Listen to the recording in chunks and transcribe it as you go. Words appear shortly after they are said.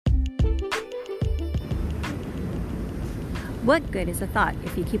What good is a thought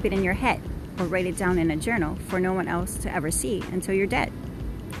if you keep it in your head or write it down in a journal for no one else to ever see until you're dead?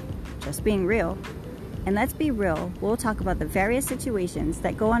 Just being real. And let's be real, we'll talk about the various situations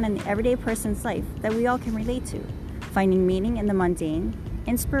that go on in the everyday person's life that we all can relate to, finding meaning in the mundane,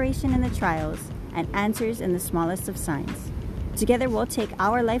 inspiration in the trials, and answers in the smallest of signs. Together we'll take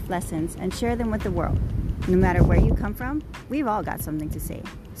our life lessons and share them with the world. No matter where you come from, we've all got something to say.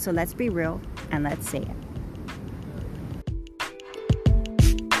 So let's be real and let's say it.